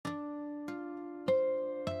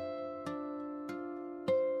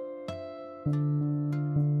Ready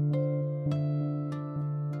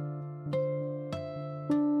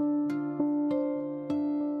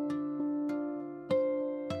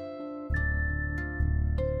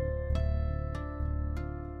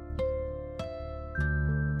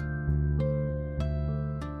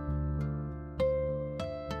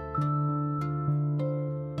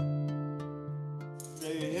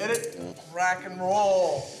to hit it? Yeah. Rock and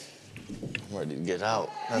roll. I'm ready to get out.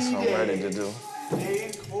 That's what I'm ready to do.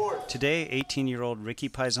 Today, 18-year-old Ricky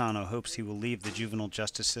Paisano hopes he will leave the juvenile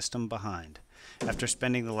justice system behind. After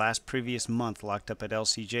spending the previous month locked up at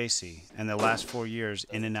LCJC and the last 4 years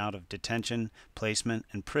in and out of detention, placement,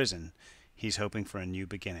 and prison, he's hoping for a new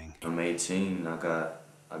beginning. I'm 18. I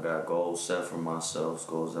got goals set for myself,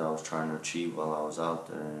 goals that I was trying to achieve while I was out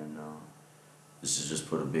there, and this has just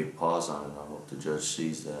put a big pause on it. I hope the judge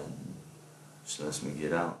sees that and just lets me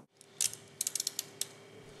get out.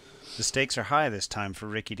 The stakes are high this time for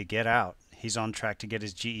Ricky to get out. He's on track to get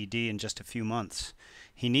his GED in just a few months.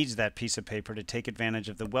 He needs that piece of paper to take advantage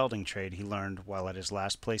of the welding trade he learned while at his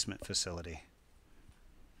last placement facility.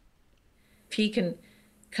 If he can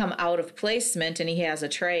come out of placement and he has a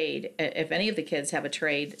trade, if any of the kids have a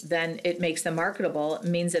trade, then it makes them marketable. It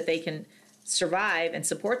means that they can survive and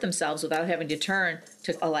support themselves without having to turn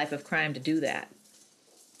to a life of crime to do that.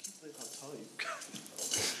 I can't believe how tall you've got,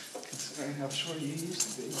 considering how short you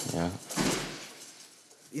used to be. Yeah.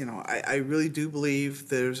 You know, I really do believe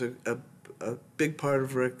there's a big part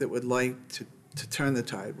of Rick that would like to turn the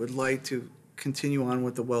tide, would like to continue on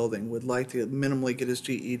with the welding, would like to minimally get his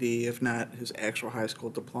GED, if not his actual high school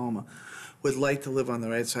diploma, would like to live on the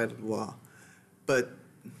right side of the law. But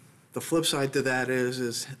the flip side to that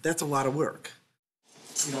is that's a lot of work.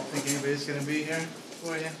 You don't think anybody's going to be here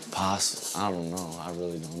for you? I don't know. I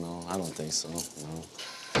really don't know. I don't think so, no.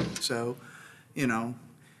 So, you know,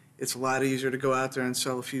 it's a lot easier to go out there and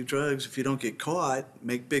sell a few drugs if you don't get caught,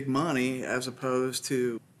 make big money, as opposed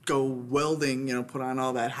to go welding, you know, put on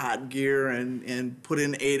all that hot gear and put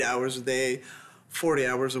in 8 hours a day, 40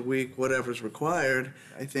 hours a week, whatever's required.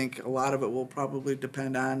 I think a lot of it will probably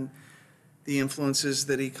depend on the influences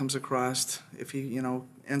that he comes across. If he, you know,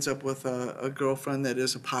 ends up with a girlfriend that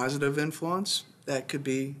is a positive influence, that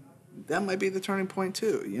might be the turning point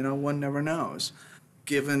too. You know, one never knows.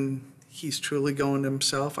 Given he's truly going to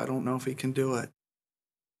himself, I don't know if he can do it.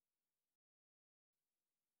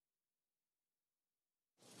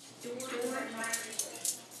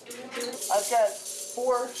 I've got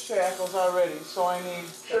 4 shackles already, so I need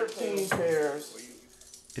 13 pairs.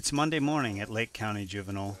 It's Monday morning at Lake County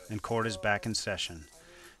Juvenile, and court is back in session.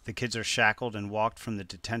 The kids are shackled and walked from the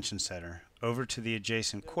detention center over to the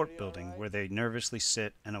adjacent court building, where they nervously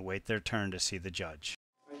sit and await their turn to see the judge.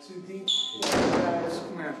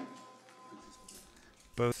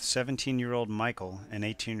 Both 17-year-old Michael and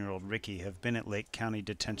 18-year-old Ricky have been at Lake County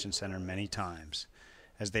Detention Center many times.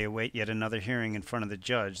 As they await yet another hearing in front of the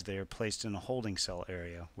judge, they are placed in a holding cell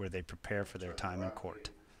area where they prepare for their time in court.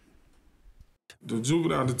 The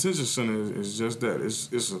Juvenile Detention Center is just that.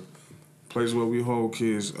 It's a place where we hold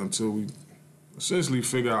kids until we essentially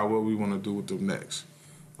figure out what we want to do with them next.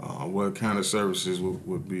 What kind of services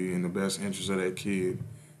would be in the best interest of that kid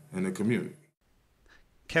and the community.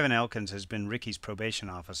 Kevin Elkins has been Ricky's probation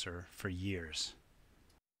officer for years.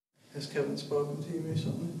 Has Kevin spoken to you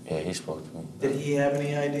recently? Yeah, he spoke to me. Did he have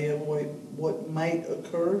any idea of what might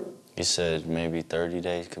occur? He said maybe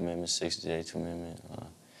 30-day commitment, 60-day commitment.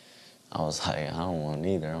 I was like, I don't want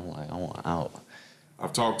neither. I'm like, I want out.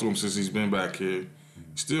 I've talked to him since he's been back here. He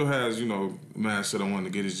still has, you know, the man said I wanted to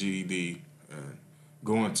get his GED and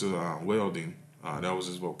go into welding. That was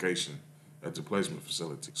his vocation at the placement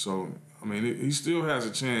facility. So, I mean, he still has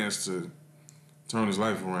a chance to turn his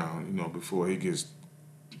life around, you know, before he gets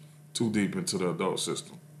too deep into the adult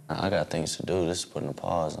system. I got things to do. This is putting a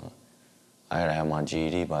pause on. I gotta have my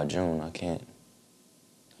GED by June. I can't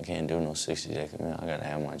do no 60-day commitment. I gotta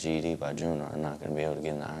have my GED by June, or I'm not gonna be able to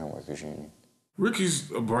get in the Ironworkers Union. Ricky's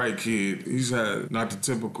a bright kid. He's had not the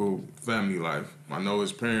typical family life. I know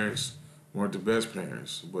his parents weren't the best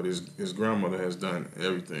parents, but his grandmother has done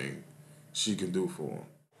everything she can do for him.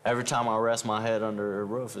 Every time I rest my head under her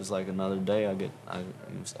roof, it's like another day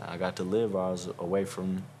I got to live. I was away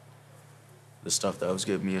from the stuff that was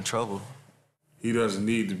getting me in trouble. He doesn't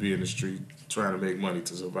need to be in the street trying to make money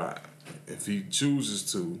to survive. If he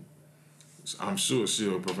chooses to, I'm sure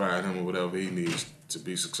she'll provide him with whatever he needs to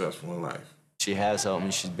be successful in life. She has helped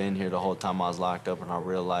me. She's been here the whole time I was locked up, and I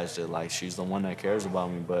realized that, like, she's the one that cares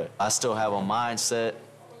about me. But I still have a mindset,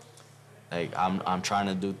 like, I'm trying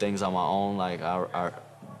to do things on my own. Like,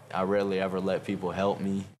 I rarely ever let people help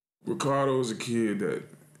me. Ricardo is a kid that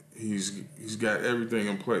he's got everything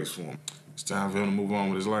in place for him. it's time for him to move on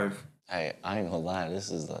with his life. Hey, I ain't gonna lie,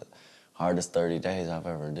 this is the hardest 30 days I've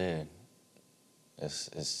ever did.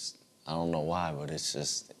 It's I don't know why, but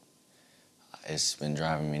it's been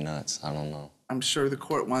driving me nuts. I don't know. I'm sure the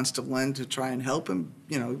court wants to lend to try and help him.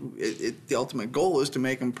 You know, the ultimate goal is to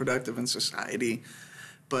make him productive in society.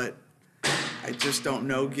 But I just don't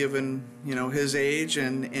know, given, you know, his age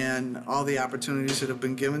and all the opportunities that have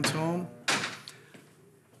been given to him.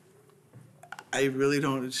 I really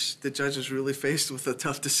don't, the judge is really faced with a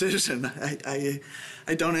tough decision. I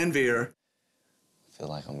don't envy her. I feel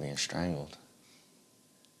like I'm being strangled.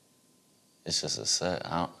 It's just a set.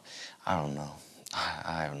 I don't know.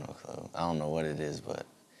 I have no clue. I don't know what it is, but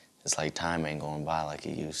it's like time ain't going by like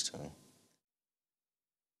it used to.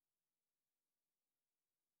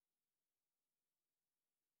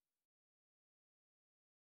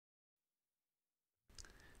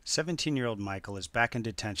 17-year-old Michael is back in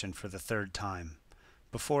detention for the third time.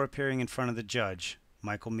 Before appearing in front of the judge,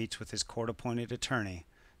 Michael meets with his court-appointed attorney,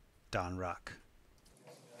 Don Ruck.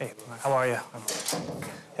 Hey, how are you?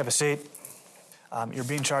 Have a seat. You're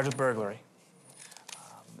being charged with burglary.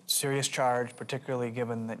 Serious charge, particularly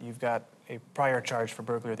given that you've got a prior charge for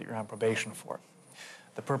burglary that you're on probation for.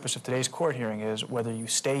 The purpose of today's court hearing is whether you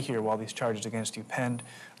stay here while these charges against you pend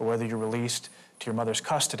or whether you're released to your mother's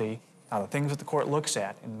custody. Now, the things that the court looks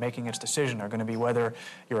at in making its decision are going to be whether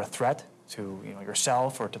you're a threat to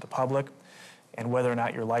yourself or to the public, and whether or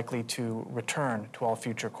not you're likely to return to all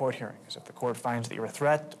future court hearings. If the court finds that you're a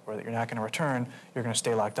threat or that you're not going to return, you're going to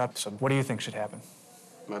stay locked up. So what do you think should happen?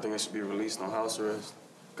 I think I should be released on house arrest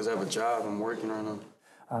because I have a job. I'm working right now.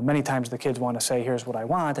 Many times the kids want to say, here's what I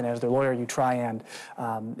want, and as their lawyer you try and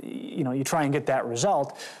get that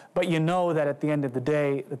result, but you know that at the end of the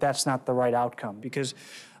day that that's not the right outcome, because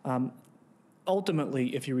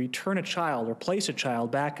ultimately, if you return a child or place a child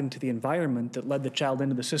back into the environment that led the child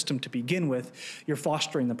into the system to begin with, you're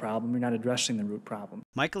fostering the problem, you're not addressing the root problem.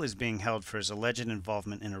 Michael is being held for his alleged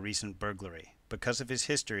involvement in a recent burglary. Because of his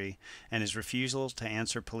history and his refusal to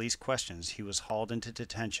answer police questions, he was hauled into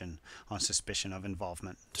detention on suspicion of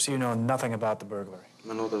involvement. So you know nothing about the burglary?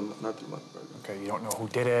 I know nothing about the burglary. Okay, you don't know who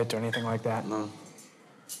did it or anything like that? No. All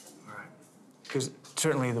right. Because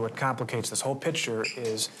certainly what complicates this whole picture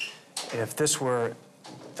is if this were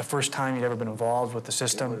the first time you'd ever been involved with the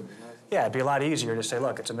system, yeah, it'd be a lot easier to say,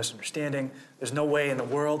 look, it's a misunderstanding. There's no way in the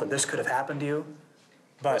world that this could have happened to you.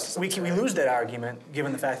 But we lose that argument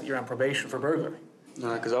given the fact that you're on probation for burglary.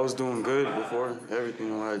 Nah, because I was doing good before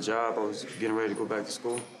everything. I had a job. I was getting ready to go back to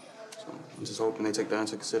school. So I'm just hoping they take that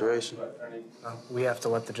into consideration. We have to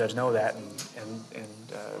let the judge know that and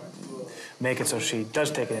make it so she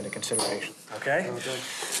does take it into consideration. Okay? Okay.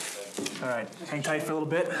 All right. Hang tight for a little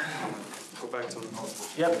bit. Go back to them.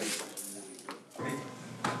 Yep.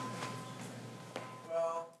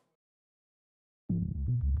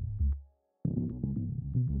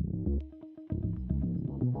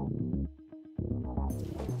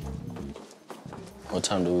 What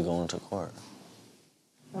time do we go into court?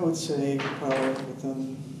 I would say probably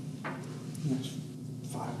within the next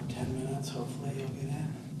 5 or 10 minutes, hopefully you'll get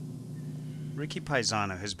in. Ricky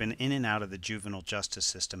Paisano has been in and out of the juvenile justice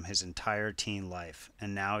system his entire teen life,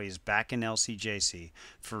 and now he is back in LCJC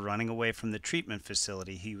for running away from the treatment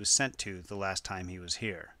facility he was sent to the last time he was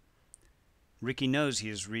here. Ricky knows he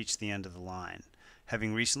has reached the end of the line.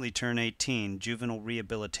 Having recently turned 18, juvenile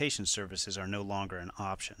rehabilitation services are no longer an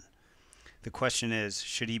option. The question is,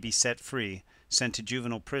 should he be set free, sent to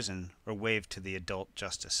juvenile prison, or waived to the adult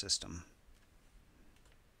justice system?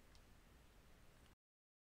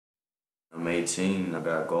 I'm 18. I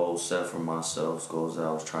got goals set for myself, goals that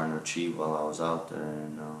I was trying to achieve while I was out there,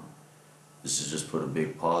 and this has just put a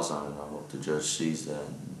big pause on it. I hope the judge sees that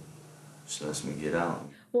and just lets me get out.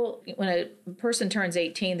 Well, when a person turns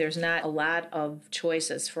 18, there's not a lot of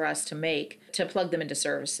choices for us to make to plug them into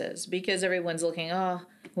services because everyone's looking, oh,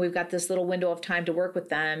 we've got this little window of time to work with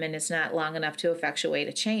them and it's not long enough to effectuate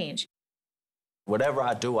a change. Whatever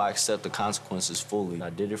I do, I accept the consequences fully. I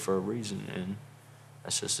did it for a reason, and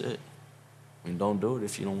that's just it. I mean, don't do it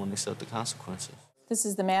if you don't want to accept the consequences. This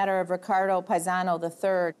is the matter of Ricardo Paisano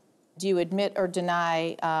III. Do you admit or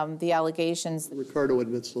deny the allegations? Ricardo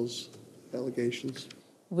admits those allegations.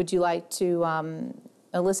 Would you like to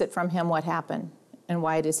elicit from him what happened and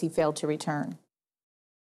why does he fail to return?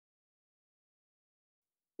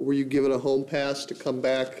 Were you given a home pass to come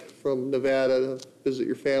back from Nevada to visit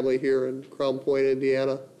your family here in Crown Point,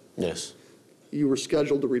 Indiana? Yes. You were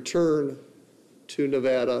scheduled to return to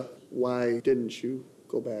Nevada. Why didn't you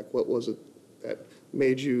go back? What was it that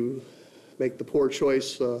made you make the poor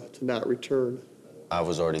choice to not return? I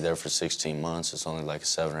was already there for 16 months. It's only like a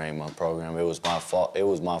 7 or 8 month program. It was my fault. It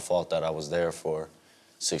was my fault that I was there for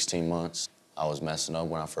 16 months. I was messing up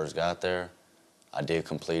when I first got there. I did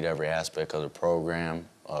complete every aspect of the program,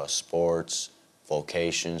 sports,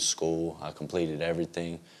 vocation, school. I completed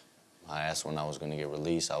everything. I asked when I was going to get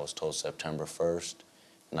released. I was told September 1st,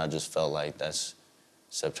 and I just felt like that's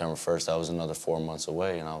September 1st. That was another 4 months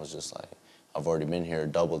away, and I was just like, I've already been here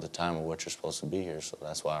double the time of what you're supposed to be here, so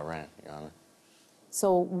that's why I ran, Your Honor.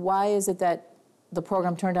 So why is it that the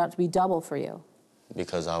program turned out to be double for you?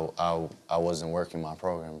 Because I wasn't working my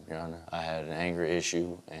program, Your Honor. I had an anger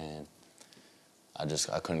issue, and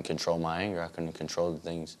I couldn't control my anger. I couldn't control the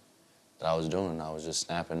things that I was doing. I was just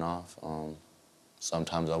snapping off.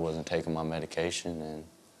 Sometimes I wasn't taking my medication,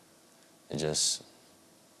 and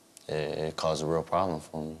it caused a real problem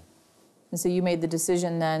for me. And so you made the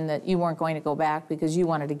decision then that you weren't going to go back because you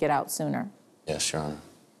wanted to get out sooner. Yes, Your Honor.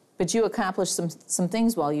 But you accomplished some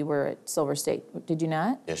things while you were at Silver State, did you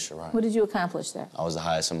not? Yes, you're right. What did you accomplish there? I was the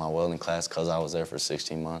highest in my welding class because I was there for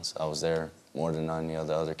 16 months. I was there more than any of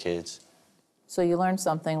the other kids. So you learned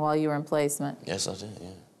something while you were in placement. Yes, I did, yeah.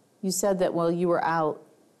 You said that while you were out,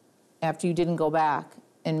 after you didn't go back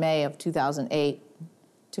in May of 2008,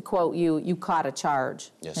 to quote you, you caught a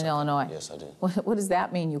charge in Illinois. Yes, I did. What does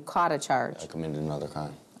that mean, you caught a charge? I committed another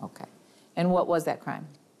crime. Okay. And what was that crime?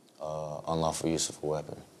 Unlawful use of a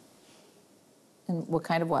weapon. And what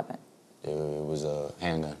kind of weapon? It was a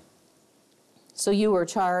handgun. So you were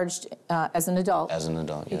charged as an adult? As an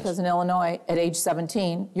adult, yes. Because in Illinois, at age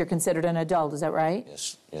 17, you're considered an adult, is that right?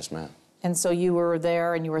 Yes, ma'am. And so you were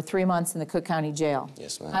there and you were 3 months in the Cook County Jail.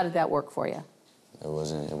 Yes, ma'am. How did that work for you? It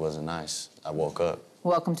wasn't nice. I woke up.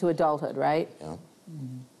 Welcome to adulthood, right? Yeah.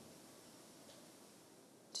 Mm-hmm.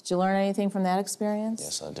 Did you learn anything from that experience?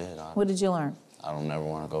 Yes, I did. What did you learn? I don't never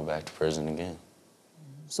want to go back to prison again.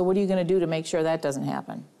 So what are you going to do to make sure that doesn't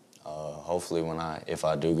happen? Hopefully if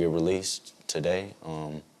I do get released today,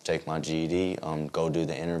 take my GED, go do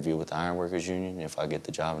the interview with the Ironworkers Union. If I get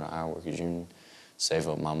the job in the Ironworkers Union, save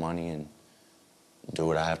up my money and do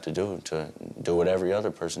what I have to do what every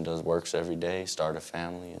other person does, works every day, start a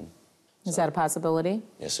family. And is that a possibility?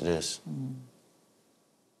 Yes, it is.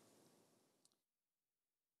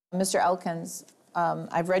 Mr. Elkins,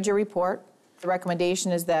 I've read your report. The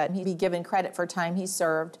recommendation is that he be given credit for time he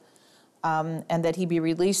served and that he be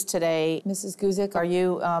released today. Mrs. Guzik, are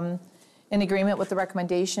you in agreement with the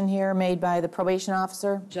recommendation here made by the probation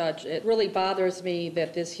officer? Judge, it really bothers me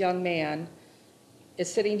that this young man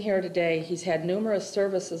is sitting here today. He's had numerous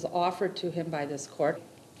services offered to him by this court.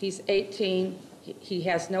 He's 18. He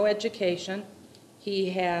has no education.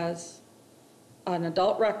 He has an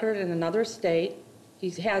adult record in another state.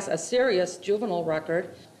 He has a serious juvenile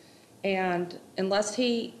record. And unless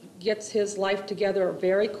he gets his life together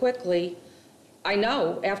very quickly, I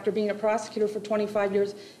know, after being a prosecutor for 25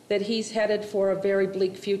 years, that he's headed for a very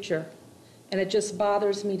bleak future. And it just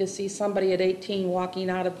bothers me to see somebody at 18 walking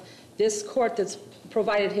out of this court that's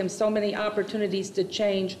provided him so many opportunities to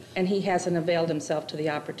change, and he hasn't availed himself to the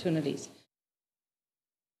opportunities.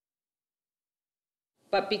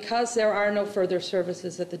 But because there are no further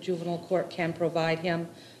services that the juvenile court can provide him,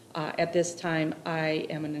 at this time, I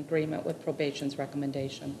am in agreement with probation's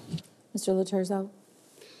recommendation. Mr. Laterzo?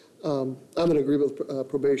 I'm in agreement with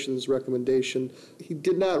probation's recommendation. He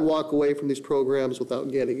did not walk away from these programs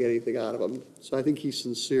without getting anything out of them. So I think he's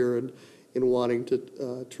sincere in wanting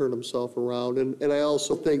to turn himself around. And I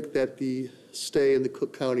also think that the stay in the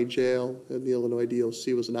Cook County Jail and the Illinois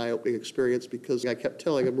DOC was an eye-opening experience, because I kept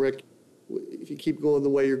telling him, Rick, if you keep going the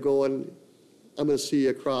way you're going, I'm going to see you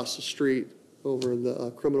across the street over in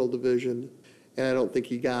the criminal division. And I don't think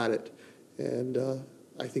he got it. And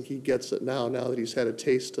I think he gets it now that he's had a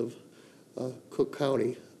taste of Cook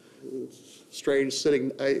County. It's strange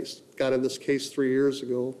sitting, I got in this case 3 years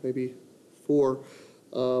ago, maybe 4,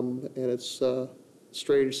 and it's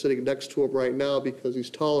strange sitting next to him right now because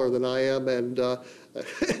he's taller than I am, and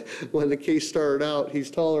when the case started out,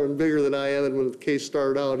 he's taller and bigger than I am, and when the case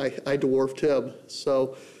started out, I dwarfed him.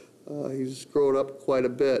 So he's grown up quite a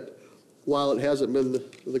bit. While it hasn't been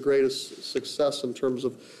the greatest success in terms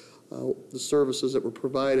of the services that were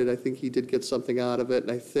provided, I think he did get something out of it.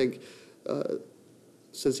 And I think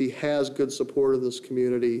since he has good support in this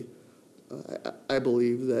community, I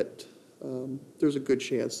believe that there's a good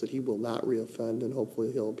chance that he will not reoffend, and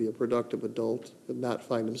hopefully he'll be a productive adult and not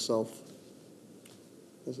find himself,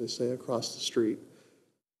 as they say, across the street.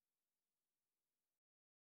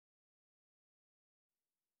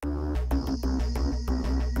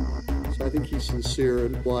 I think he's sincere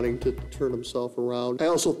in wanting to turn himself around. I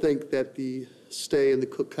also think that the stay in the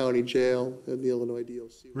Cook County Jail and the Illinois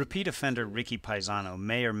DOC. Repeat offender Ricky Paisano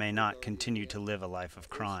may or may not continue to live a life of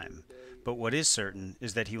crime, but what is certain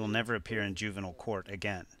is that he will never appear in juvenile court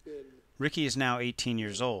again. Ricky is now 18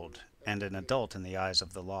 years old and an adult in the eyes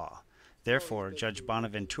of the law. Therefore, Judge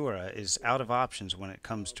Bonaventura is out of options when it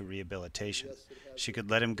comes to rehabilitation. She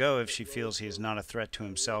could let him go if she feels he is not a threat to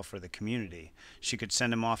himself or the community. She could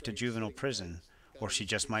send him off to juvenile prison, or she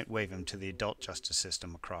just might wave him to the adult justice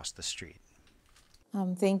system across the street.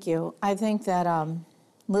 Thank you. I think that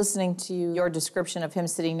listening to your description of him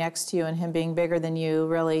sitting next to you and him being bigger than you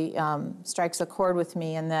really strikes a chord with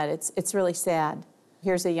me, in that it's really sad.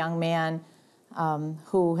 Here's a young man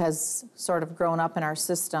who has sort of grown up in our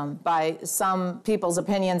system. By some people's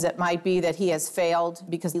opinions, it might be that he has failed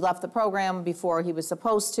because he left the program before he was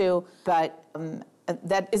supposed to, but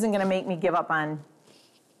that isn't going to make me give up on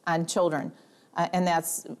children. And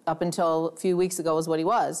that's, up until a few weeks ago, is what he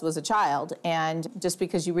was a child. And just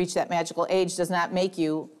because you reach that magical age does not make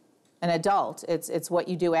you an adult. It's what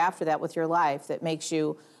you do after that with your life that makes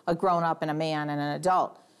you a grown-up and a man and an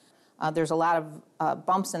adult. There's a lot of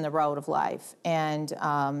bumps in the road of life, and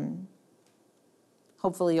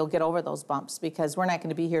hopefully you'll get over those bumps, because we're not going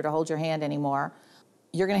to be here to hold your hand anymore.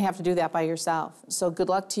 You're going to have to do that by yourself. So good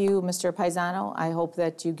luck to you, Mr. Paisano. I hope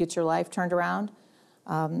that you get your life turned around,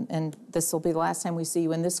 and this will be the last time we see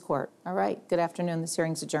you in this court. All right, good afternoon. This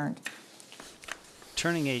hearing's adjourned.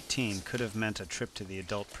 Turning 18 could have meant a trip to the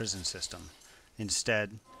adult prison system.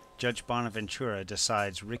 Instead, Judge Bonaventura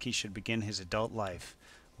decides Ricky should begin his adult life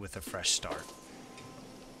with a fresh start.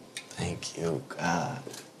 Thank you, God.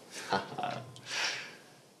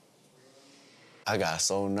 I got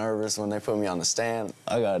so nervous when they put me on the stand.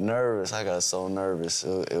 I got nervous. I got so nervous.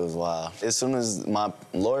 It was wild. As soon as my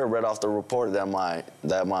lawyer read off the report that my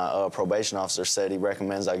probation officer said he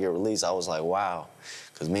recommends I get released, I was like, wow.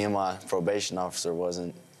 Because me and my probation officer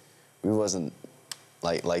wasn't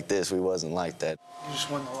like this. We wasn't like that. You just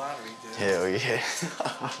won the lottery, dude. Hell yeah.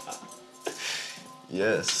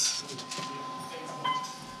 Yes.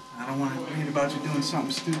 I don't want to read about you doing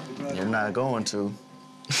something stupid, brother. You're not going to.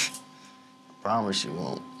 Promise you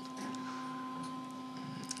won't.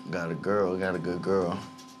 Got a girl, got a good girl.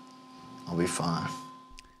 I'll be fine.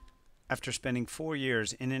 After spending 4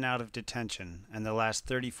 years in and out of detention and the last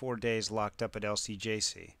 34 days locked up at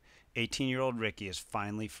LCJC, 18-year-old Ricky is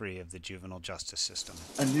finally free of the juvenile justice system.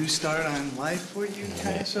 A new start on life for you,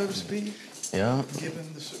 kind of, so to speak? Yeah.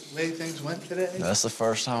 Given the way things went today? That's the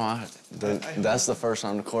first time that's the first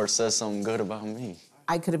time the court says something good about me.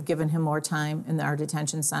 I could have given him more time in our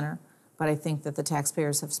detention center, but I think that the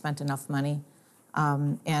taxpayers have spent enough money.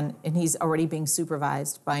 And he's already being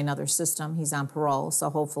supervised by another system. He's on parole, so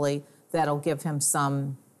hopefully that'll give him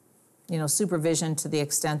some, supervision to the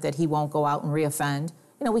extent that he won't go out and reoffend.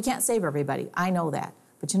 We can't save everybody. I know that.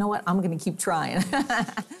 But you know what? I'm going to keep trying.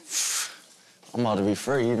 I'm about to be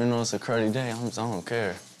free, even though it's a cruddy day. I don't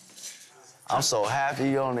care. I'm so happy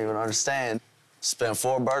you don't even understand. Spent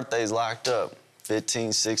 4 birthdays locked up, 15th,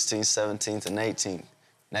 16th, 17th, and 18th.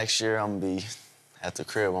 Next year, I'm going to be at the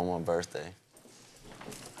crib on my birthday.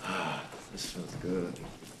 This feels good.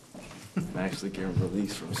 I'm actually getting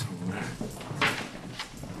released from somewhere.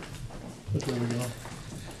 There we go.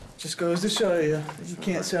 Just goes to show you, you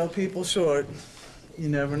can't sell people short. You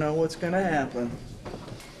never know what's going to happen.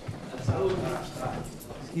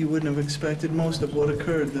 You wouldn't have expected most of what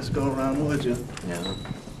occurred this go-around, would you? Yeah.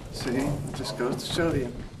 See, it just goes to show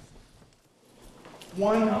you.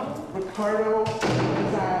 One Ricardo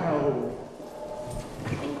Paisano.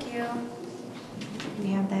 Thank you.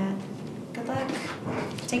 We have that. Good luck.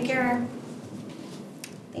 Take care.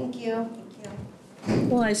 Thank you.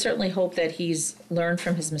 Well, I certainly hope that he's learned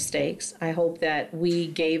from his mistakes. I hope that we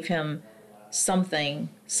gave him something,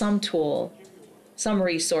 some tool, some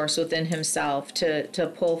resource within himself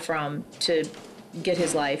to pull from to get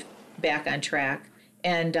his life back on track.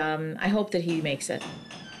 And I hope that he makes it.